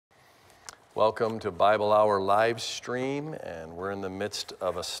Welcome to Bible Hour live stream, and we're in the midst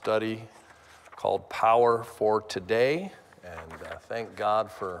of a study called Power for Today, and thank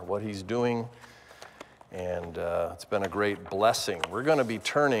God for what He's doing, and it's been a great blessing. We're going to be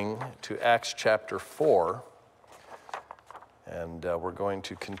turning to Acts chapter 4, and we're going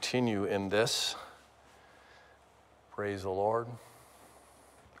to continue in this. Praise the Lord.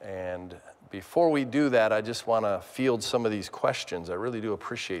 And before we do that, I just want to field some of these questions. I really do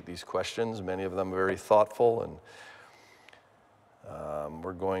appreciate these questions. Many of them are very thoughtful, and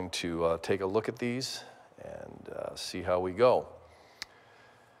we're going to take a look at these and see how we go.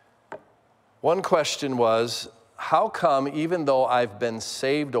 One question was, how come even though I've been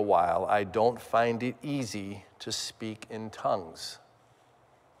saved a while, I don't find it easy to speak in tongues?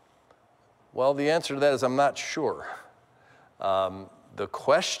 Well, the answer to that is I'm not sure. The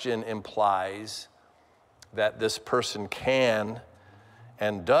question implies that this person can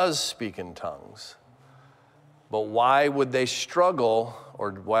and does speak in tongues, but why would they struggle,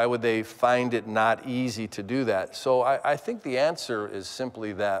 or why would they find it not easy to do that? So I think the answer is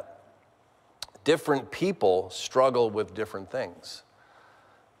simply that different people struggle with different things.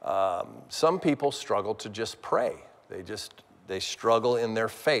 Some people struggle to just pray. They struggle in their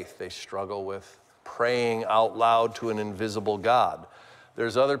faith. They struggle with praying out loud to an invisible God.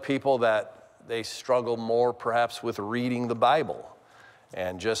 There's other people that they struggle more perhaps with reading the Bible,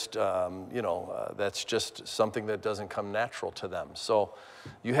 and just, that's just something that doesn't come natural to them. So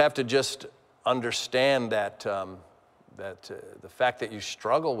you have to just understand that, the fact that you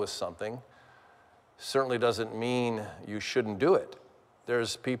struggle with something certainly doesn't mean you shouldn't do it.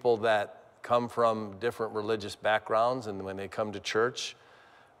 There's people that come from different religious backgrounds, and when they come to church,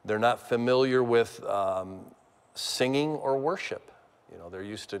 they're not familiar with singing or worship. You know, they're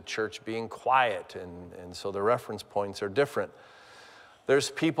used to church being quiet, and so the reference points are different. There's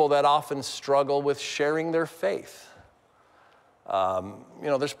people that often struggle with sharing their faith.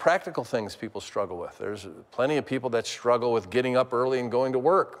 There's practical things people struggle with. There's plenty of people that struggle with getting up early and going to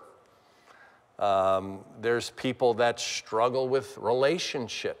work. There's people that struggle with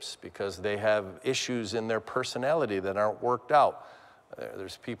relationships because they have issues in their personality that aren't worked out.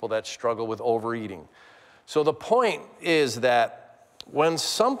 There's people that struggle with overeating. So the point is that when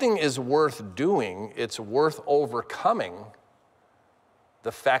something is worth doing, it's worth overcoming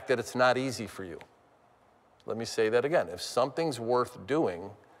the fact that it's not easy for you. Let me say that again. If something's worth doing,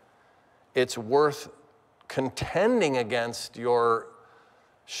 it's worth contending against your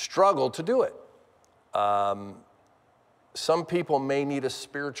struggle to do it. Some people may need a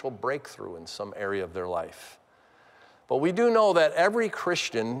spiritual breakthrough in some area of their life. But we do know that every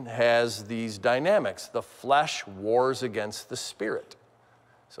Christian has these dynamics. The flesh wars against the spirit.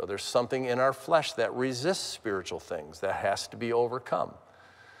 So there's something in our flesh that resists spiritual things that has to be overcome.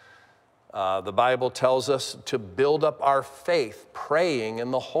 The Bible tells us to build up our faith, praying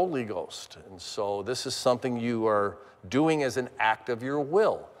in the Holy Ghost. And so this is something you are doing as an act of your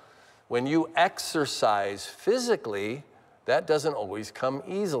will. When you exercise physically, that doesn't always come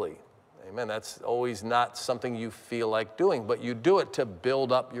easily. Amen. That's always not something you feel like doing, but you do it to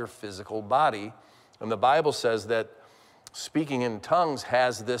build up your physical body. And the Bible says that speaking in tongues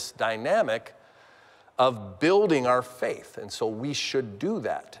has this dynamic of building our faith, and so we should do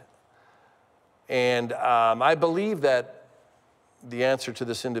that. And I believe that the answer to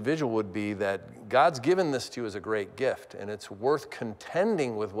this individual would be that God's given this to you as a great gift, and it's worth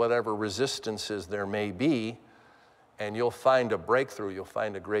contending with whatever resistances there may be, and you'll find a breakthrough, you'll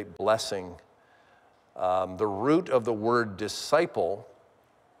find a great blessing. The root of the word disciple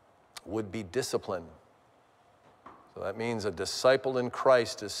would be discipline. So that means a disciple in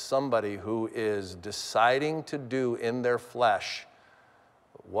Christ is somebody who is deciding to do in their flesh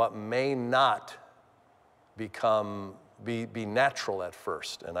what may not be natural at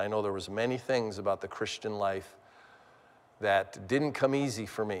first. And I know there was many things about the Christian life that didn't come easy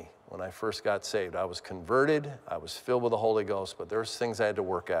for me when I first got saved. I was converted, I was filled with the Holy Ghost, but there's things I had to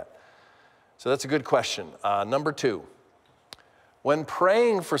work at. So that's a good question. Number 2, when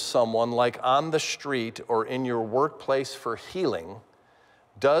praying for someone like on the street or in your workplace for healing,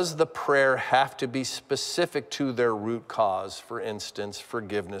 does the prayer have to be specific to their root cause, for instance,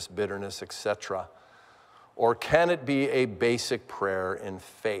 forgiveness, bitterness, etc.? Or can it be a basic prayer in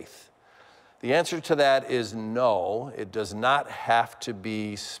faith? The answer to that is no. It does not have to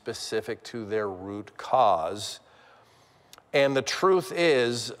be specific to their root cause. And the truth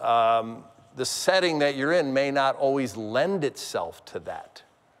is, the setting that you're in may not always lend itself to that.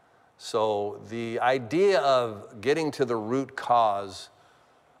 So the idea of getting to the root cause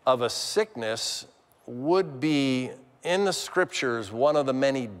of a sickness would be, in the scriptures, one of the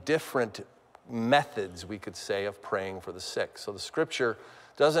many different methods, we could say, of praying for the sick. So the scripture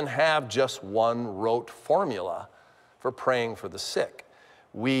doesn't have just one rote formula for praying for the sick.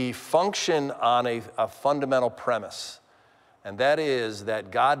 We function on a fundamental premise, and that is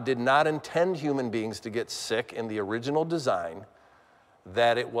that God did not intend human beings to get sick in the original design,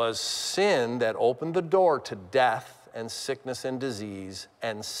 that it was sin that opened the door to death and sickness and disease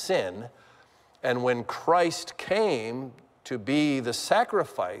and sin. And when Christ came to be the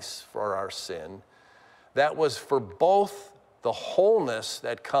sacrifice for our sin, that was for both the wholeness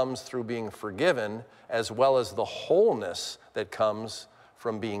that comes through being forgiven as well as the wholeness that comes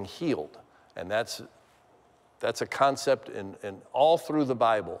from being healed. And that's a concept in all through the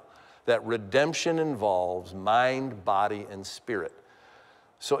Bible, that redemption involves mind, body, and spirit.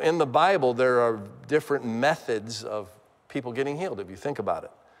 So in the Bible, there are different methods of people getting healed, if you think about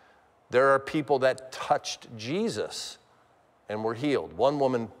it. There are people that touched Jesus and were healed. One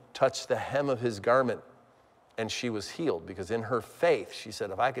woman touched the hem of his garment and she was healed, because in her faith, she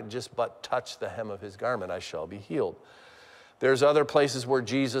said, if I could just but touch the hem of his garment, I shall be healed. There's other places where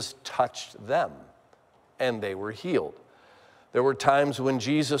Jesus touched them and they were healed. There were times when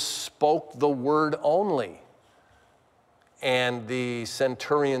Jesus spoke the word only and the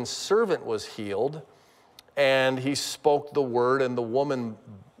centurion's servant was healed, and he spoke the word and the woman,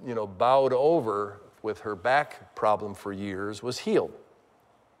 bowed over with her back problem for years, was healed.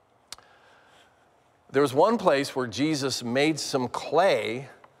 There was one place where Jesus made some clay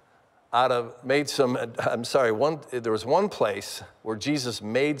there was one place where Jesus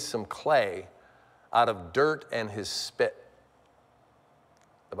made some clay out of dirt and his spit.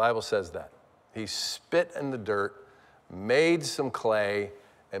 The Bible says that. He spit in the dirt, made some clay,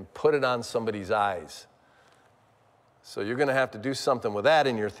 and put it on somebody's eyes. So you're going to have to do something with that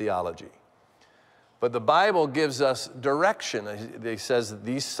in your theology. But the Bible gives us direction. It says,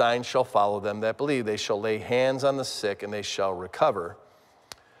 these signs shall follow them that believe. They shall lay hands on the sick and they shall recover.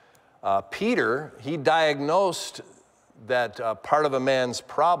 Peter, he diagnosed that part of a man's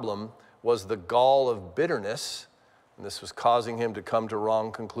problem was the gall of bitterness, and this was causing him to come to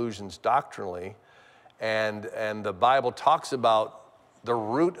wrong conclusions doctrinally. And the Bible talks about the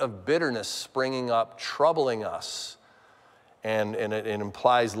root of bitterness springing up, troubling us. And it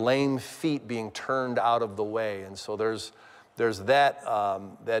implies lame feet being turned out of the way. And so there's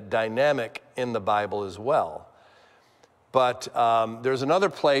that dynamic in the Bible as well. But there's another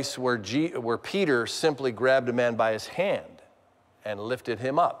place where Peter simply grabbed a man by his hand and lifted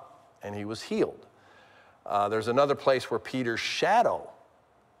him up, and he was healed. There's another place where Peter's shadow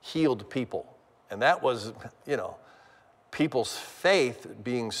healed people. And that was, people's faith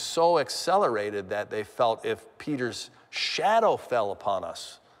being so accelerated that they felt if Peter's shadow fell upon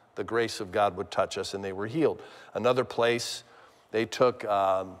us, the grace of God would touch us, and they were healed. Another place, they took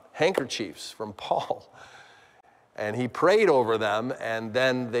handkerchiefs from Paul, and he prayed over them, and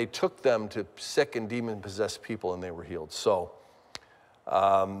then they took them to sick and demon-possessed people, and they were healed. So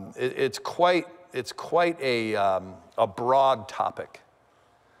it's quite a broad topic.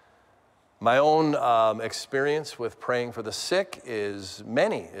 My own experience with praying for the sick is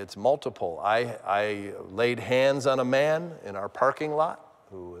many. It's multiple. I laid hands on a man in our parking lot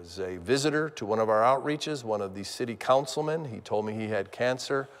who was a visitor to one of our outreaches, one of the city councilmen. He told me he had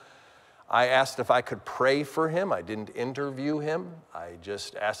cancer. I asked if I could pray for him. I didn't interview him. I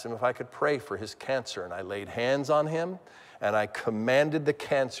just asked him if I could pray for his cancer, and I laid hands on him, and I commanded the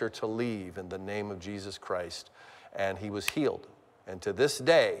cancer to leave in the name of Jesus Christ, and he was healed. And to this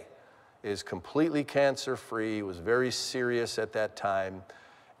day, is completely cancer-free. He was very serious at that time,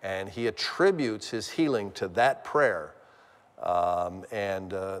 and he attributes his healing to that prayer.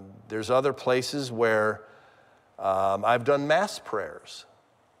 There's other places where I've done mass prayers,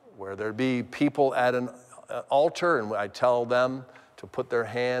 where there'd be people at an altar, and I tell them to put their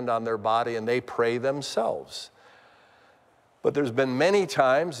hand on their body, and they pray themselves. But there's been many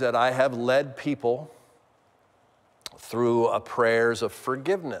times that I have led people through prayers of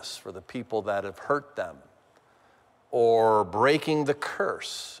forgiveness for the people that have hurt them, or breaking the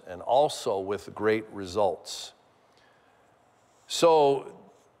curse, and also with great results. So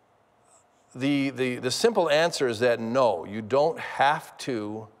the simple answer is that no, you don't have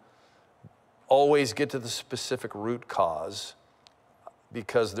to always get to the specific root cause,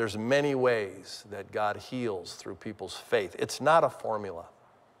 because there's many ways that God heals through people's faith. It's not a formula.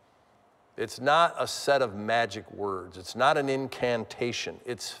 It's not a set of magic words. It's not an incantation.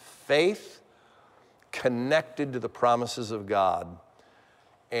 It's faith connected to the promises of God,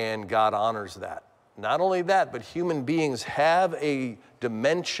 and God honors that. Not only that, but human beings have a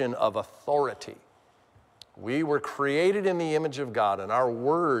dimension of authority. We were created in the image of God, and our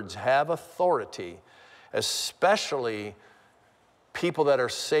words have authority, especially people that are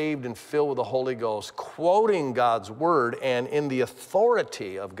saved and filled with the Holy Ghost, quoting God's word and in the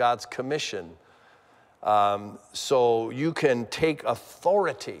authority of God's commission. So you can take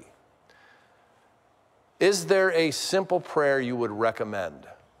authority. Is there a simple prayer you would recommend?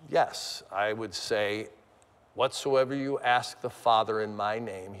 Yes, I would say, whatsoever you ask the Father in my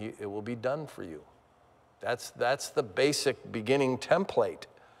name, it will be done for you. That's the basic beginning template.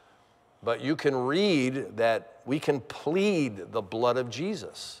 But you can read that we can plead the blood of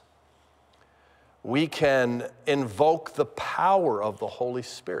Jesus. We can invoke the power of the Holy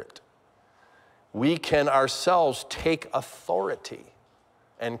Spirit. We can ourselves take authority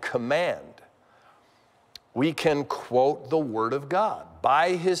and command. We can quote the Word of God.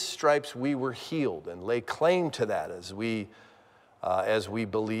 By His stripes we were healed, and lay claim to that as we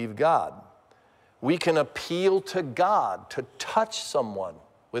believe God. We can appeal to God to touch someone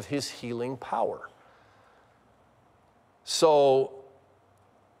with His healing power. So,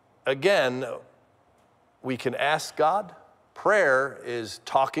 again, we can ask God. Prayer is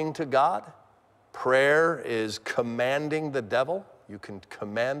talking to God. Prayer is commanding the devil. You can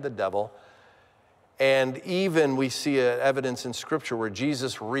command the devil. And even we see evidence in Scripture where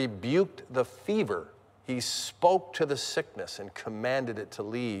Jesus rebuked the fever. He spoke to the sickness and commanded it to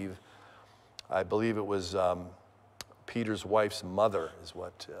leave. I believe it was Peter's wife's mother is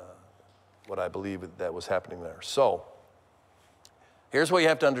what I believe that was happening there. So here's what you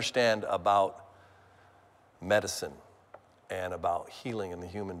have to understand about medicine and about healing in the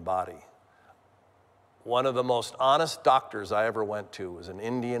human body. One of the most honest doctors I ever went to was an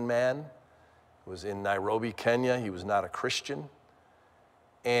Indian man. He was in Nairobi, Kenya. He was not a Christian.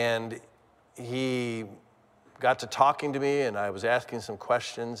 And he got to talking to me, and I was asking some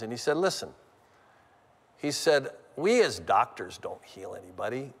questions, and he said, listen, he said, we as doctors don't heal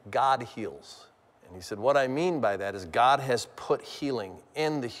anybody. God heals. And he said, what I mean by that is God has put healing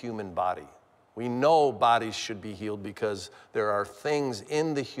in the human body. We know bodies should be healed because there are things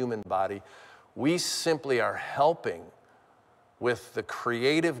in the human body. We simply are helping with the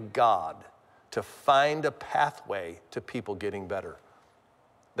creative God to find a pathway to people getting better.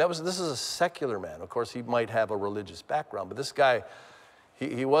 This is a secular man. Of course, he might have a religious background, but this guy,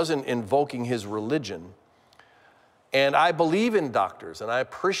 he wasn't invoking his religion. And I believe in doctors, and I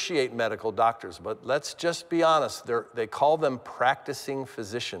appreciate medical doctors, but let's just be honest. They call them practicing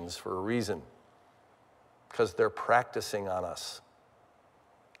physicians for a reason, because they're practicing on us.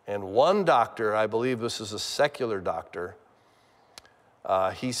 And one doctor, I believe this is a secular doctor,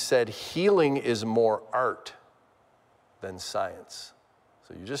 he said healing is more art than science.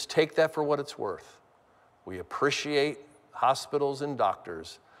 So you just take that for what it's worth. We appreciate hospitals and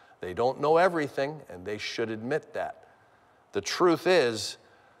doctors. They don't know everything, and they should admit that. The truth is,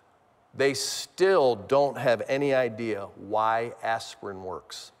 they still don't have any idea why aspirin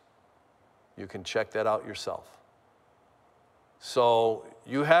works. You can check that out yourself. So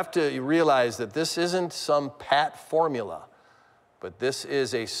you have to realize that this isn't some pat formula, but this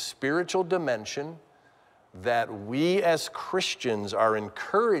is a spiritual dimension that we as Christians are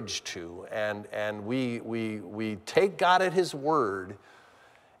encouraged to, and we take God at His word.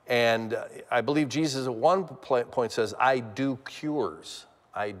 And I believe Jesus at one point says, I do cures.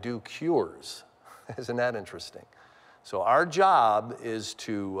 I do cures. Isn't that interesting? So our job is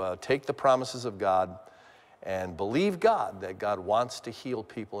to take the promises of God and believe God that God wants to heal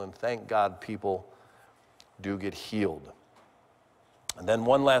people, and thank God people do get healed. And then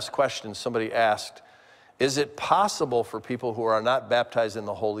one last question somebody asked, is it possible for people who are not baptized in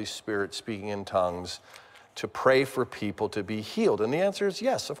the Holy Spirit, speaking in tongues, to pray for people to be healed? And the answer is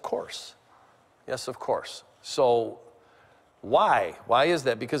yes, of course. Yes, of course. So why? Why is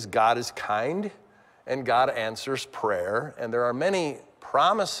that? Because God is kind and God answers prayer, and there are many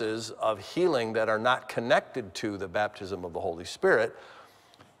promises of healing that are not connected to the baptism of the Holy Spirit.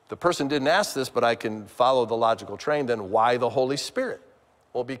 The person didn't ask this, but I can follow the logical train. Then why the Holy Spirit?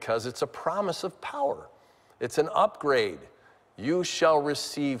 Well, because it's a promise of power. It's an upgrade. You shall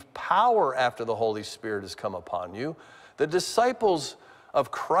receive power after the Holy Spirit has come upon you. The disciples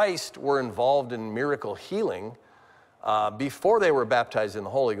of Christ were involved in miracle healing before they were baptized in the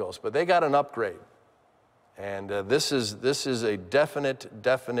Holy Ghost, but they got an upgrade. And this is a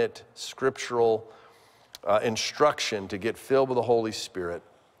definite scriptural instruction to get filled with the Holy Spirit.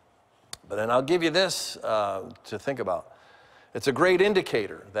 But then I'll give you this to think about. It's a great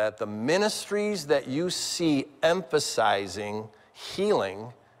indicator that the ministries that you see emphasizing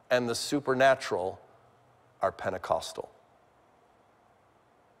healing and the supernatural are Pentecostal.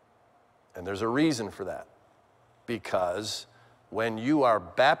 And there's a reason for that. because when you are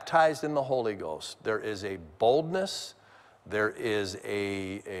baptized in the Holy Ghost, there is a boldness, there is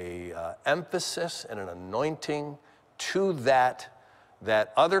a emphasis and an anointing to that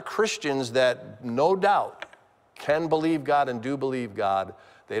other Christians that no doubt can believe God and do believe God,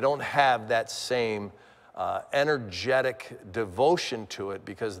 they don't have that same energetic devotion to it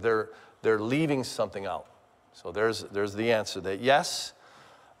because they're leaving something out. So there's the answer that yes,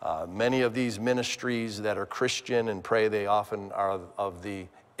 many of these ministries that are Christian and pray, they often are of the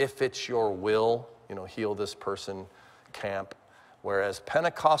if it's your will, heal this person camp. Whereas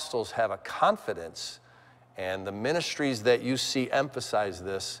Pentecostals have a confidence, and the ministries that you see emphasize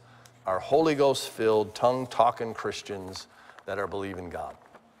this are Holy Ghost filled, tongue talking Christians that are believing God.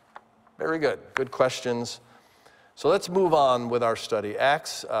 Very good. Good questions. So let's move on with our study.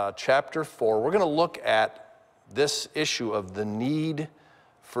 Acts chapter 4. We're going to look at this issue of the need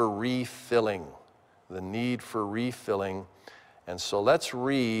for refilling. The need for refilling. And so let's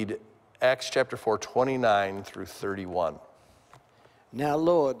read Acts chapter 4, 29 through 31. Now,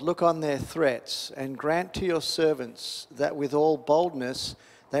 Lord, look on their threats and grant to your servants that with all boldness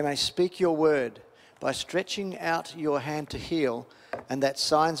they may speak your word by stretching out your hand to heal, and that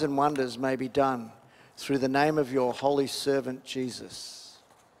signs and wonders may be done through the name of your holy servant Jesus.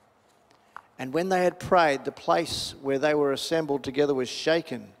 And when they had prayed, the place where they were assembled together was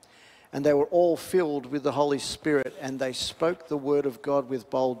shaken, and they were all filled with the Holy Spirit, and they spoke the word of God with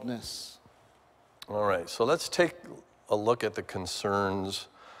boldness. All right, so let's take a look at the concerns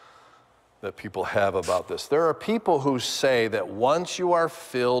that people have about this. There are people who say that once you are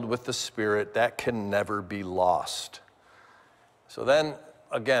filled with the Spirit, that can never be lost. So then,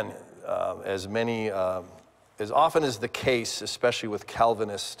 again, as often is the case, especially with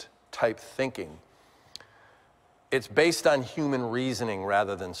Calvinist type thinking, it's based on human reasoning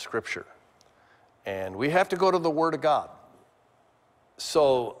rather than Scripture. And we have to go to the Word of God.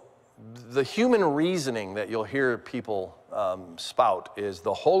 So the human reasoning that you'll hear people spout is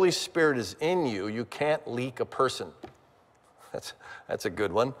the Holy Spirit is in you. You can't leak a person. That's a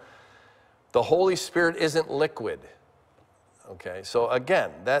good one. The Holy Spirit isn't liquid. Okay, so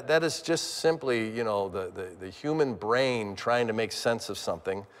again, that is just simply, the human brain trying to make sense of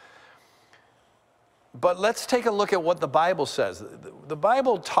something. But let's take a look at what the Bible says. The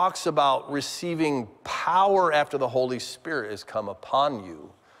Bible talks about receiving power after the Holy Spirit has come upon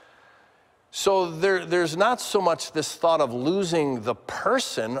you. So there's not so much this thought of losing the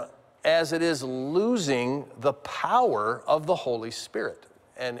person as it is losing the power of the Holy Spirit.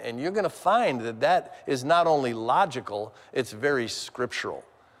 And you're going to find that is not only logical, it's very scriptural.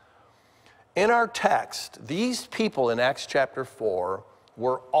 In our text, these people in Acts chapter 4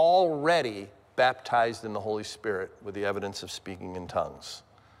 were already baptized in the Holy Spirit with the evidence of speaking in tongues.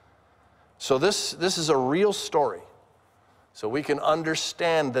 So this is a real story. So we can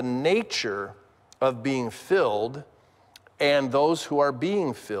understand the nature of being filled and those who are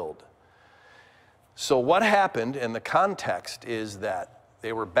being filled. So what happened in the context is that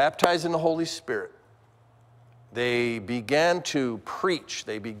they were baptized in the Holy Spirit. They began to preach.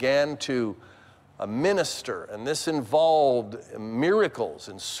 They began to minister. And this involved miracles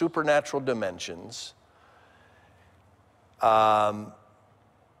in supernatural dimensions.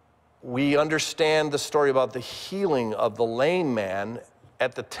 We understand the story about the healing of the lame man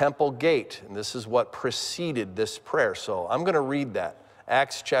at the temple gate. And this is what preceded this prayer. So I'm going to read that.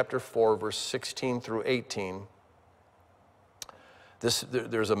 Acts chapter 4, verse 16 through 18.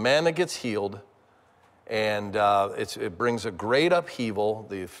 There's a man that gets healed, and it brings a great upheaval.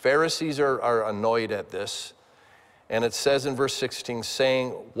 The Pharisees are annoyed at this. And it says in verse 16,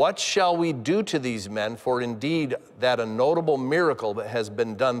 saying, "What shall we do to these men? For indeed that a notable miracle that has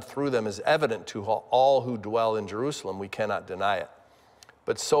been done through them is evident to all who dwell in Jerusalem. We cannot deny it.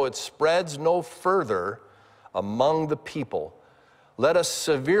 But so it spreads no further among the people. Let us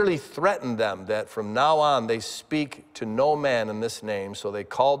severely threaten them that from now on they speak to no man in this name." So they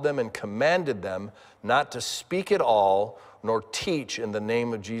called them and commanded them not to speak at all, nor teach in the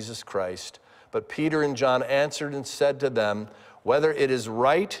name of Jesus Christ. But Peter and John answered and said to them, "Whether it is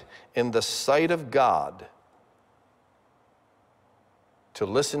right in the sight of God to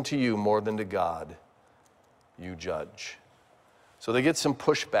listen to you more than to God, you judge." So they get some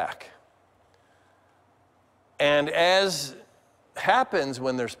pushback. And as happens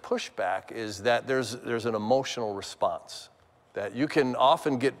when there's pushback is that there's an emotional response. That you can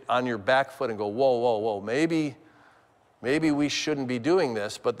often get on your back foot and go, whoa, whoa, whoa, maybe we shouldn't be doing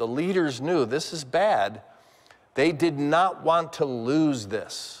this, but the leaders knew this is bad. They did not want to lose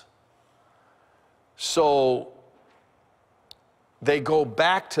this. So they go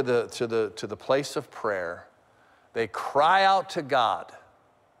back to the place of prayer. They cry out to God.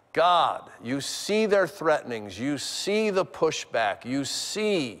 God, you see their threatenings, you see the pushback, you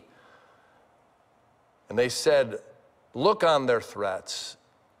see. And they said, look on their threats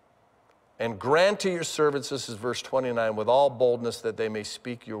and grant to your servants, this is verse 29, with all boldness that they may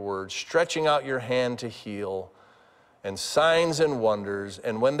speak your word, stretching out your hand to heal, and signs and wonders.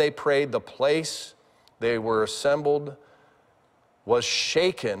 And when they prayed, the place they were assembled was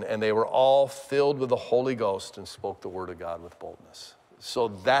shaken, and they were all filled with the Holy Ghost and spoke the word of God with boldness. So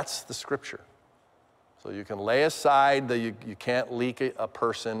that's the scripture. So you can lay aside that you can't leak a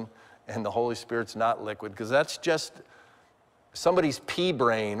person and the Holy Spirit's not liquid, because that's just somebody's pea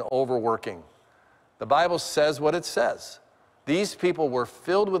brain overworking. The Bible says what it says. These people were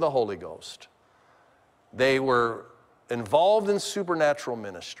filled with the Holy Ghost. They were involved in supernatural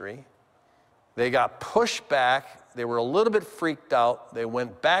ministry. They got pushed back. They were a little bit freaked out. They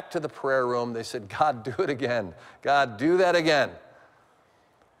went back to the prayer room. They said, God, do it again. God, do that again.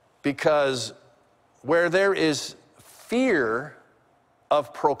 Because where there is fear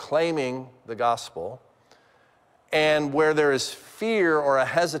of proclaiming the gospel, and where there is fear or a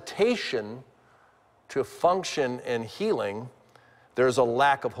hesitation to function in healing, there's a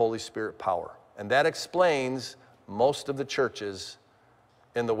lack of Holy Spirit power. And that explains most of the churches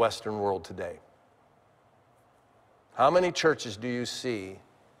in the Western world today. How many churches do you see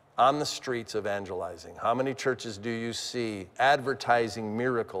on the streets evangelizing? How many churches do you see advertising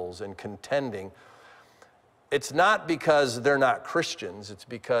miracles and contending? It's not because they're not Christians, it's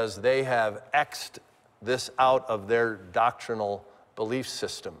because they have X'd this out of their doctrinal belief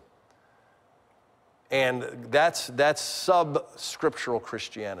system. And that's sub-scriptural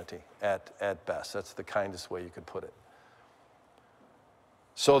Christianity at best. That's the kindest way you could put it.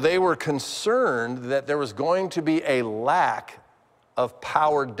 So they were concerned that there was going to be a lack of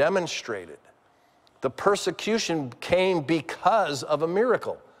power demonstrated. The persecution came because of a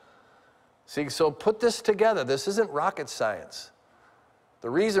miracle. See, so put this together. This isn't rocket science. The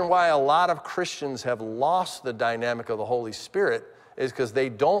reason why a lot of Christians have lost the dynamic of the Holy Spirit is because they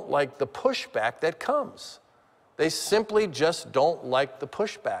don't like the pushback that comes. They simply just don't like the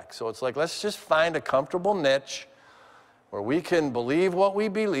pushback. So it's like, let's just find a comfortable niche where we can believe what we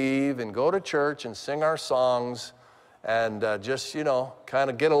believe and go to church and sing our songs and just, kind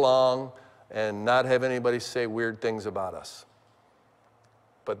of get along and not have anybody say weird things about us.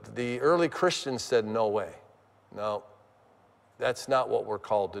 But the early Christians said, no way. No, that's not what we're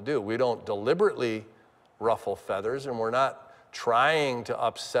called to do. We don't deliberately ruffle feathers, and we're not trying to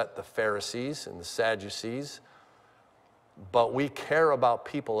upset the Pharisees and the Sadducees, but we care about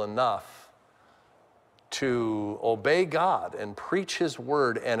people enough to obey God and preach His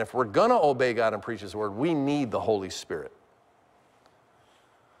word. And if we're going to obey God and preach His word, we need the Holy Spirit.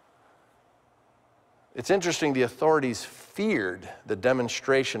 It's interesting, the authorities feared the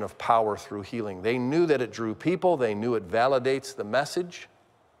demonstration of power through healing. They knew that it drew people. They knew it validates the message.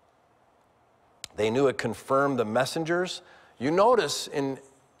 They knew it confirmed the messengers. You notice in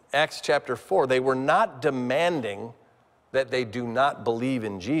Acts chapter 4, they were not demanding that they do not believe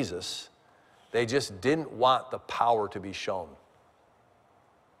in Jesus. They just didn't want the power to be shown.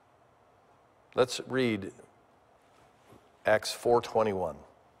 Let's read Acts 4:21.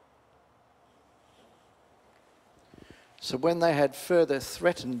 So when they had further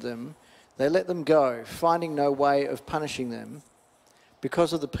threatened them, they let them go, finding no way of punishing them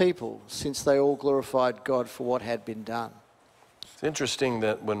because of the people, since they all glorified God for what had been done. It's interesting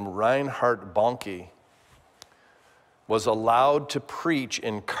that when Reinhard Bonnke was allowed to preach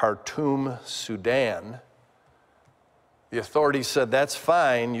in Khartoum, Sudan, the authorities said, that's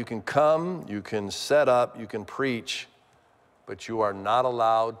fine, you can come, you can set up, you can preach, but you are not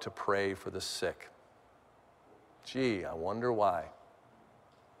allowed to pray for the sick. Gee, I wonder why.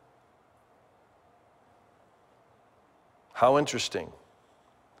 How interesting.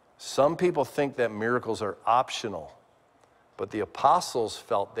 Some people think that miracles are optional, but the apostles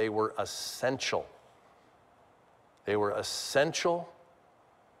felt they were essential. They were essential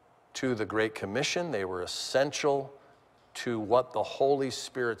to the Great Commission. They were essential to what the Holy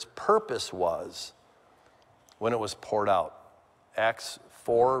Spirit's purpose was when it was poured out. Acts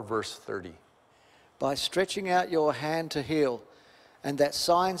 4, verse 30. By stretching out your hand to heal, and that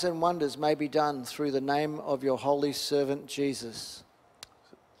signs and wonders may be done through the name of your holy servant Jesus.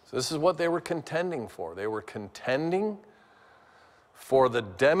 So this is what they were contending for. They were contending for the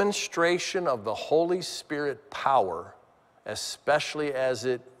demonstration of the Holy Spirit power, especially as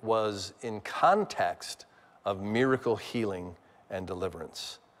it was in context of miracle healing and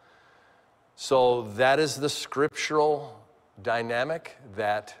deliverance. So that is the scriptural dynamic,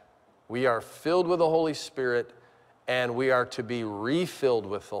 that we are filled with the Holy Spirit and we are to be refilled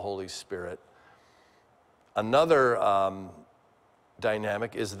with the Holy Spirit. Another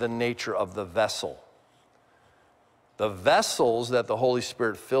dynamic is the nature of the vessel. The vessels that the Holy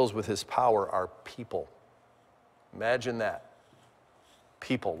Spirit fills with his power are people. Imagine that.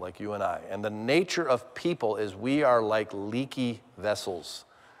 People like you and I. And the nature of people is we are like leaky vessels.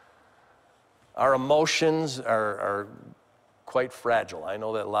 Our emotions are quite fragile. I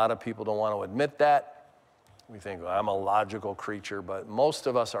know that a lot of people don't want to admit that. We think, well, I'm a logical creature, but most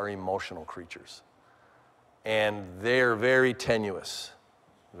of us are emotional creatures. And they're very tenuous,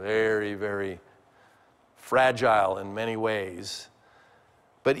 very, very fragile in many ways.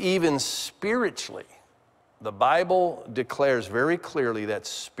 But even spiritually, the Bible declares very clearly that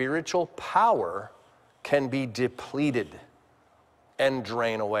spiritual power can be depleted and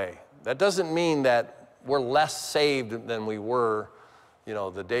drain away. That doesn't mean that we're less saved than we were,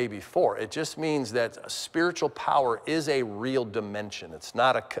 the day before. It just means that spiritual power is a real dimension. It's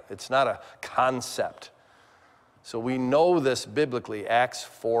not a concept. So we know this biblically, Acts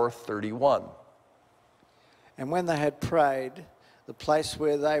 4:31. And when they had prayed, the place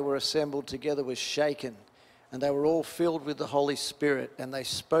where they were assembled together was shaken, and they were all filled with the Holy Spirit, and they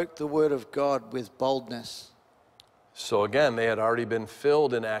spoke the word of God with boldness. So again, they had already been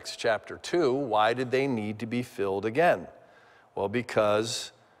filled in Acts chapter 2. Why did they need to be filled again? Well,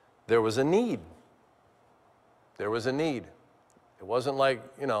 because there was a need. There was a need. It wasn't like,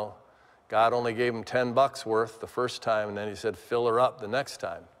 God only gave them $10 worth the first time, and then he said, fill her up the next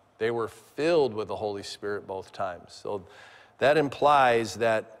time. They were filled with the Holy Spirit both times. So that implies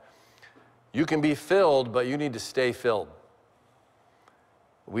that you can be filled, but you need to stay filled.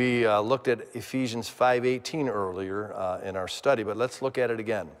 We looked at Ephesians 5:18 earlier in our study, but let's look at it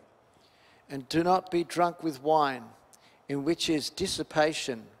again. And do not be drunk with wine, in which is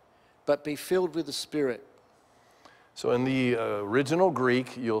dissipation, but be filled with the Spirit. So in the original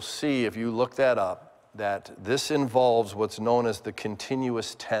Greek, you'll see, if you look that up, that this involves what's known as the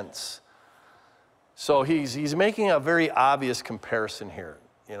continuous tense. So he's making a very obvious comparison here.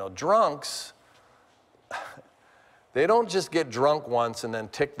 Drunks, they don't just get drunk once and then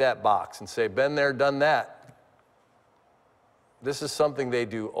tick that box and say, been there, done that. This is something they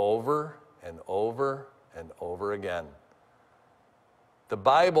do over and over and over again. The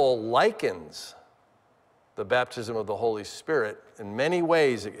Bible likens the baptism of the Holy Spirit. In many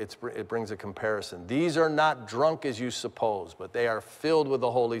ways, it brings a comparison. These are not drunk as you suppose, but they are filled with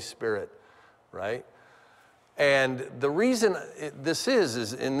the Holy Spirit, right? And the reason this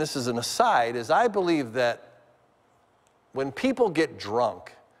is, and this is an aside, is I believe that when people get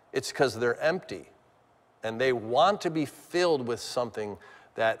drunk, it's because they're empty and they want to be filled with something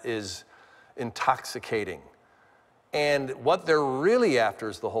that is intoxicating. And what they're really after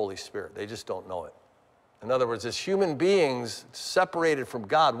is the Holy Spirit. They just don't know it. In other words, as human beings separated from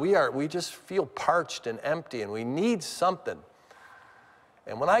God, we just feel parched and empty, and we need something.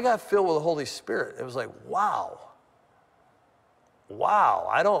 And when I got filled with the Holy Spirit, it was like, wow,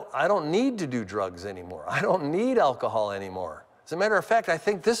 I don't need to do drugs anymore. I don't need alcohol anymore. As a matter of fact, I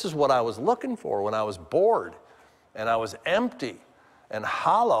think this is what I was looking for when I was bored and I was empty and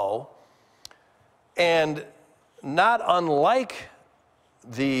hollow. And not unlike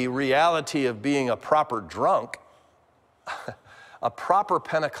the reality of being a proper drunk, a proper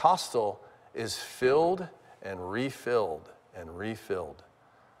Pentecostal is filled and refilled and refilled.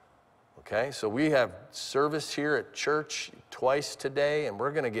 Okay, so we have service here at church twice today, and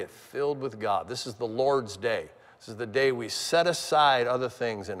we're going to get filled with God. This is the Lord's Day. This is the day we set aside other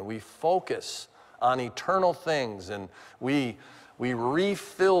things and we focus on eternal things, and we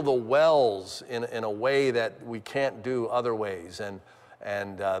refill the wells in a way that we can't do other ways. And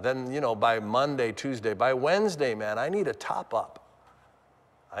then, by Monday, Tuesday, by Wednesday, man, I need a top up.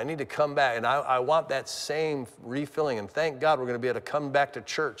 I need to come back, and I want that same refilling. And thank God we're going to be able to come back to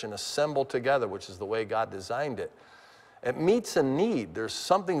church and assemble together, which is the way God designed it. It meets a need. There's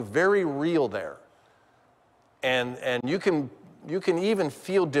something very real there. And you can even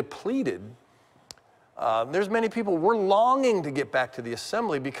feel depleted. There's many people, we're longing to get back to the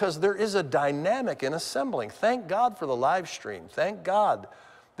assembly because there is a dynamic in assembling. Thank God for the live stream. Thank God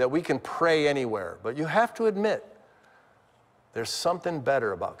that we can pray anywhere. But you have to admit, there's something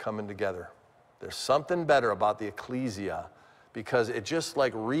better about coming together. There's something better about the ecclesia because it just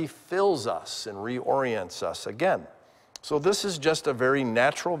like refills us and reorients us again. So this is just a very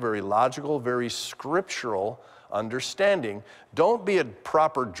natural, very logical, very scriptural understanding. Don't be a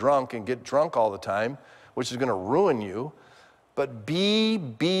proper drunk and get drunk all the time, which is going to ruin you, but be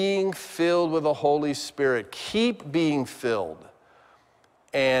being filled with the Holy Spirit. Keep being filled.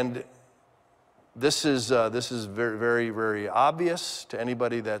 And this is very, very, very obvious to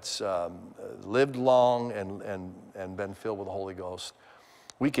anybody that's lived long and been filled with the Holy Ghost.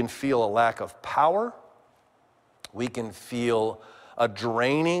 We can feel a lack of power. We can feel a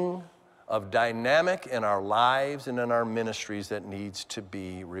draining of dynamic in our lives and in our ministries that needs to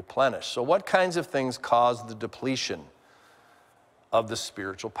be replenished. So what kinds of things cause the depletion of the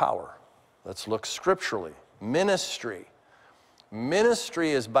spiritual power? Let's look scripturally. Ministry.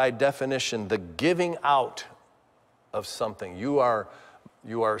 Ministry is by definition the giving out of something. You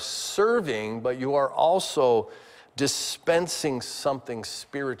are serving, but you are also dispensing something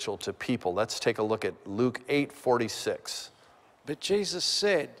spiritual to people. Let's take a look at Luke 8:46. But Jesus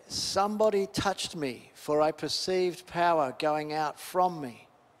said, "Somebody touched me, for I perceived power going out from me."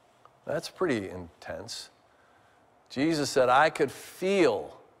 That's pretty intense. Jesus said, I could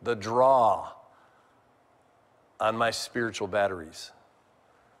feel the draw on my spiritual batteries.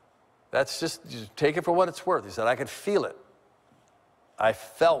 That's just take it for what it's worth. He said, I could feel it. I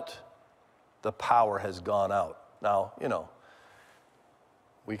felt the power has gone out. Now,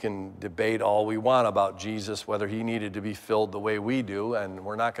 we can debate all we want about Jesus, whether he needed to be filled the way we do, and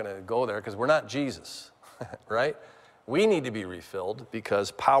we're not going to go there because we're not Jesus, right? We need to be refilled because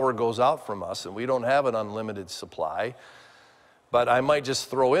power goes out from us and we don't have an unlimited supply. But I might just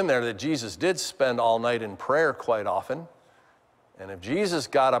throw in there that Jesus did spend all night in prayer quite often. And if Jesus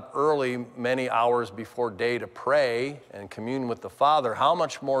got up early, many hours before day to pray and commune with the Father, how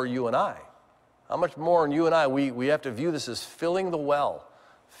much more you and I? How much more you and I, we have to view this as filling the well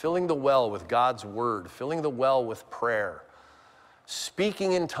with God's word, filling the well with prayer,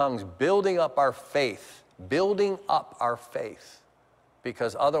 speaking in tongues, building up our faith,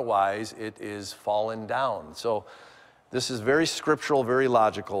 because otherwise it is fallen down. So this is very scriptural, very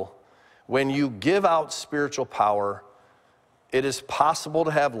logical. When you give out spiritual power, it is possible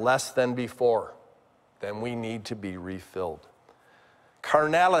to have less than before. Then we need to be refilled.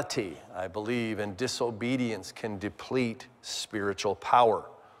 Carnality, I believe, and disobedience can deplete spiritual power.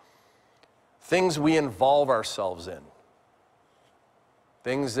 Things we involve ourselves in.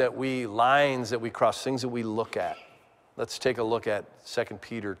 Lines that we cross, things that we look at. Let's take a look at 1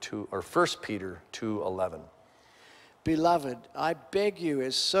 Peter 2:11. Beloved, I beg you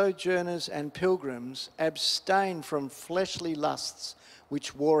as sojourners and pilgrims, abstain from fleshly lusts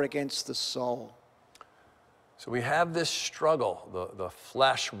which war against the soul. So we have this struggle. The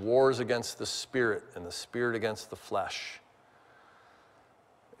flesh wars against the spirit and the spirit against the flesh.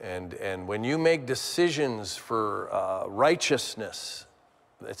 And when you make decisions for righteousness,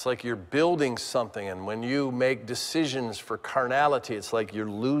 it's like you're building something. And when you make decisions for carnality, it's like you're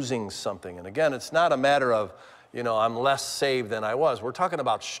losing something. And again, it's not a matter of, I'm less saved than I was. We're talking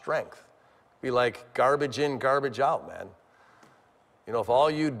about strength. Be like garbage in, garbage out, man. If all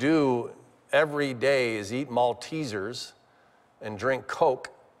you do every day is eat Maltesers and drink Coke,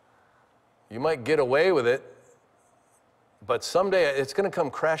 you might get away with it, but someday it's going to come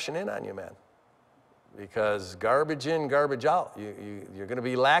crashing in on you, man. Because garbage in, garbage out. You're going to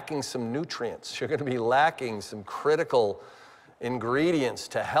be lacking some nutrients. You're going to be lacking some critical ingredients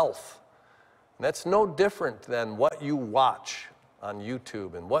to health. And that's no different than what you watch on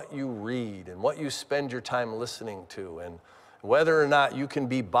YouTube and what you read and what you spend your time listening to, and whether or not you can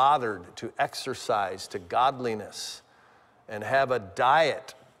be bothered to exercise to godliness and have a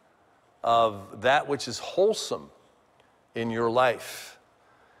diet of that which is wholesome in your life.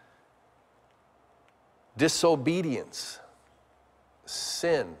 Disobedience,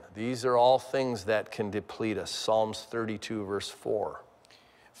 sin, these are all things that can deplete us. Psalms 32, verse 4.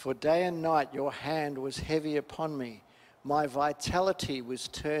 For day and night your hand was heavy upon me. My vitality was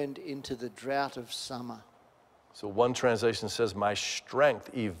turned into the drought of summer. So one translation says, my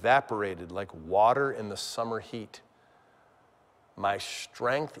strength evaporated like water in the summer heat. My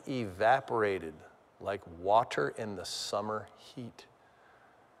strength evaporated like water in the summer heat.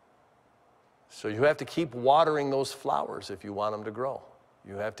 So you have to keep watering those flowers if you want them to grow.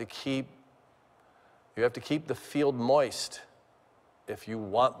 You have to keep the field moist if you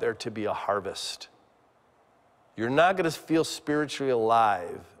want there to be a harvest. You're not going to feel spiritually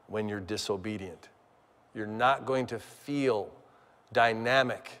alive when you're disobedient. You're not going to feel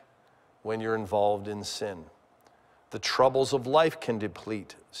dynamic when you're involved in sin. The troubles of life can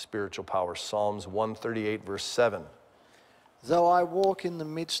deplete spiritual power. Psalms 138, verse 7. Though I walk in the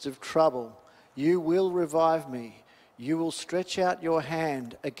midst of trouble, you will revive me. You will stretch out your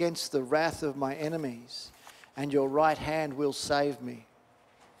hand against the wrath of my enemies, and your right hand will save me.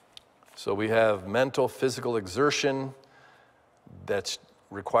 So we have mental, physical exertion that's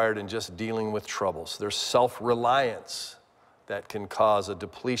required in just dealing with troubles. There's self-reliance that can cause a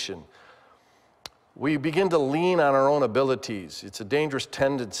depletion. We begin to lean on our own abilities. It's a dangerous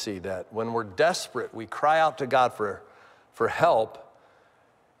tendency that when we're desperate, we cry out to God for help,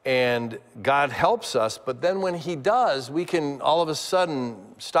 and God helps us, but then when he does, we can all of a sudden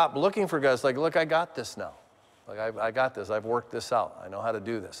stop looking for God. It's like, look, I got this now. Like, I got this. I've worked this out. I know how to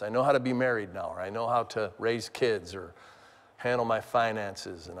do this. I know how to be married now, or I know how to raise kids or handle my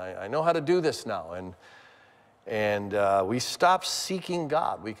finances, and I know how to do this now. And we stop seeking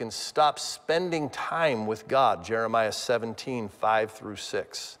God. We can stop spending time with God. Jeremiah 17, 5 through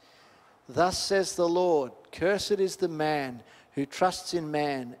 6. Thus says the Lord, cursed is the man who trusts in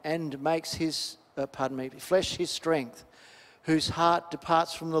man and makes his, flesh his strength, whose heart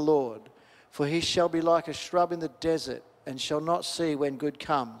departs from the Lord. For he shall be like a shrub in the desert, and shall not see when good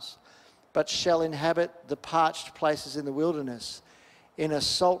comes, but shall inhabit the parched places in the wilderness, in a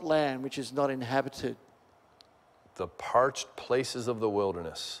salt land which is not inhabited. The parched places of the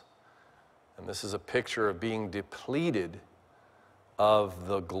wilderness. And this is a picture of being depleted of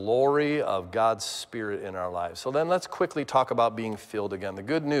the glory of God's Spirit in our lives. So then let's quickly talk about being filled again. The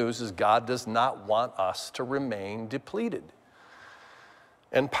good news is God does not want us to remain depleted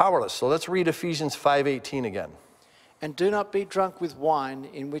and powerless. So let's read Ephesians 5:18 again. And do not be drunk with wine,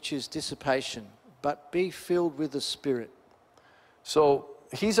 in which is dissipation, but be filled with the Spirit. So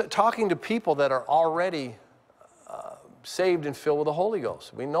he's talking to people that are already saved and filled with the Holy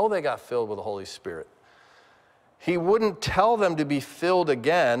Ghost. We know they got filled with the Holy Spirit. He wouldn't tell them to be filled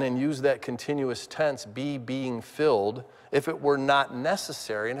again and use that continuous tense, be being filled, if it were not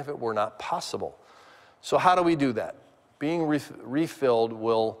necessary and if it were not possible. So how do we do that? Being refilled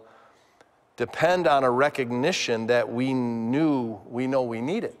will depend on a recognition that we know we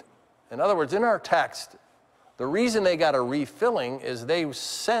need it. In other words, in our text, the reason they got a refilling is they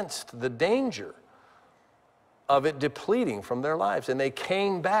sensed the danger of it depleting from their lives. And they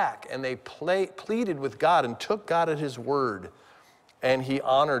came back and they pleaded with God and took God at his word, and he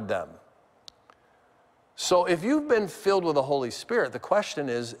honored them. So if you've been filled with the Holy Spirit, the question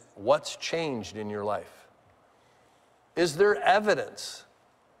is, what's changed in your life? Is there evidence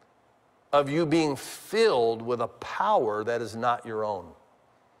of you being filled with a power that is not your own?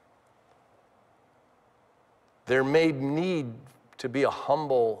 There may need to be a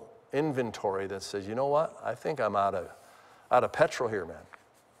humble inventory that says, you know what? I think I'm out of petrol here, man.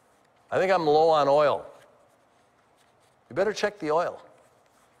 I think I'm low on oil. You better check the oil.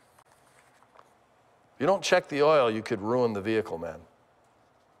 If you don't check the oil, you could ruin the vehicle, man.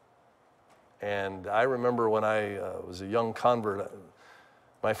 And I remember when I was a young convert,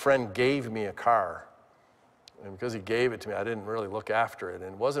 my friend gave me a car. And because he gave it to me, I didn't really look after it.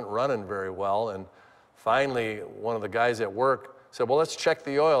 And it wasn't running very well. And finally, one of the guys at work said, well, let's check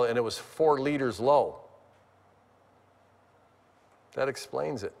the oil, and it was 4 liters low. That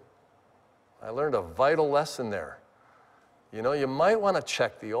explains it. I learned a vital lesson there. You know, you might want to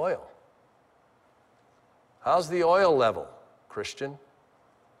check the oil. How's the oil level, Christian?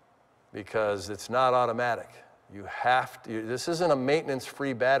 Because it's not automatic. You have to, this isn't a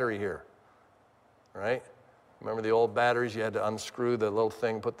maintenance-free battery here, right? Remember the old batteries? You had to unscrew the little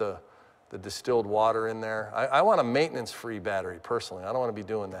thing, put the distilled water in there. I want a maintenance-free battery, personally. I don't want to be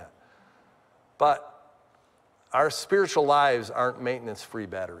doing that. But our spiritual lives aren't maintenance-free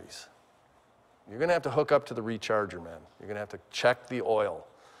batteries. You're going to have to hook up to the recharger, man. You're going to have to check the oil.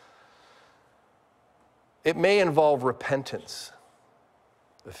 It may involve repentance.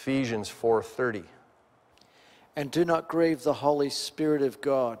 Ephesians 4:30. And do not grieve the Holy Spirit of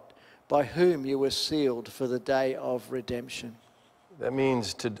God, by whom you were sealed for the day of redemption. That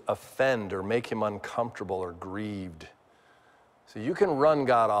means to offend or make him uncomfortable or grieved. So you can run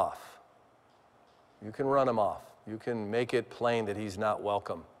God off. You can run him off. You can make it plain that he's not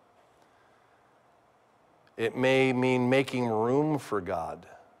welcome. It may mean making room for God.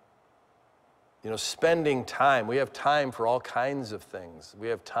 You know, spending time. We have time for all kinds of things. We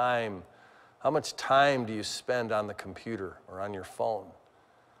have time. How much time do you spend on the computer or on your phone?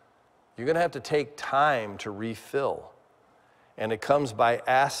 You're going to have to take time to refill. And it comes by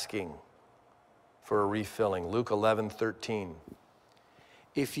asking for a refilling. Luke 11:13.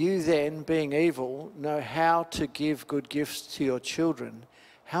 If you then, being evil, know how to give good gifts to your children,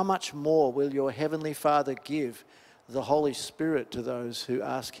 how much more will your heavenly Father give the Holy Spirit to those who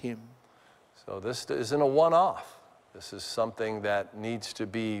ask him? So this isn't a one-off. This is something that needs to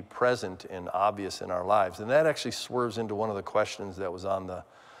be present and obvious in our lives. And that actually swerves into one of the questions that was on the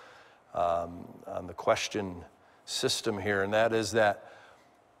question system here, and that is that,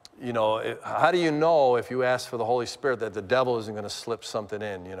 you know, how do you know if you ask for the Holy Spirit that the devil isn't going to slip something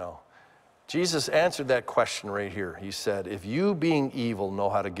in, you know? Jesus answered that question right here. He said, if you being evil know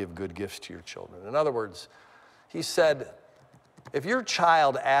how to give good gifts to your children. In other words, he said, if your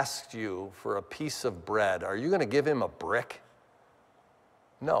child asks you for a piece of bread, are you going to give him a brick?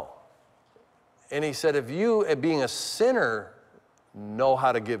 No. And he said, if you, being a sinner, know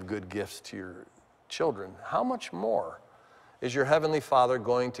how to give good gifts to your children, how much more is your Heavenly Father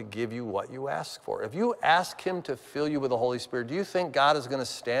going to give you what you ask for? If you ask him to fill you with the Holy Spirit, do you think God is going to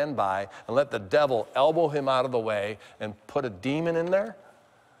stand by and let the devil elbow him out of the way and put a demon in there?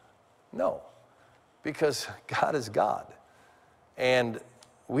 No, because God is God. And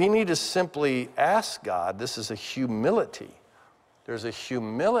we need to simply ask God. This is a humility. There's a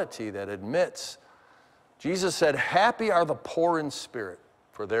humility that admits, Jesus said, happy are the poor in spirit,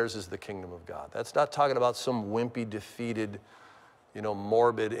 for theirs is the kingdom of God. That's not talking about some wimpy, defeated,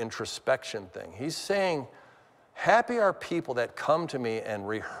 morbid introspection thing. He's saying, happy are people that come to me and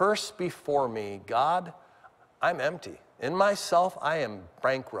rehearse before me, God, I'm empty. In myself, I am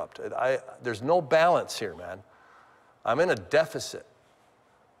bankrupt. There's no balance here, man. I'm in a deficit.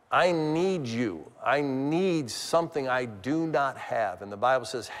 I need you. I need something I do not have. And the Bible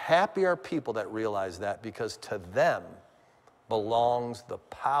says, happy are people that realize that, because to them belongs the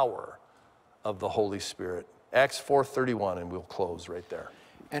power of the Holy Spirit. Acts 4:31, and we'll close right there.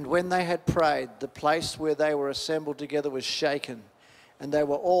 And when they had prayed, the place where they were assembled together was shaken, and they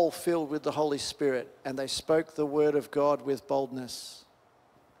were all filled with the Holy Spirit, and they spoke the word of God with boldness.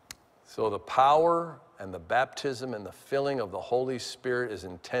 So the power and the baptism and the filling of the Holy Spirit is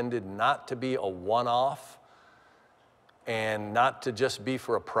intended not to be a one-off and not to just be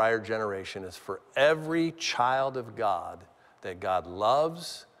for a prior generation. It's for every child of God that God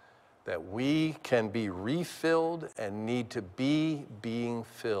loves, that we can be refilled and need to be being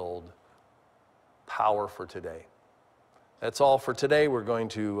filled. Power for today. That's all for today. We're going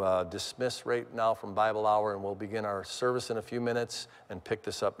to dismiss right now from Bible Hour, and we'll begin our service in a few minutes and pick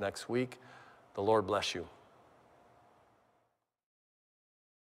this up next week. The Lord bless you.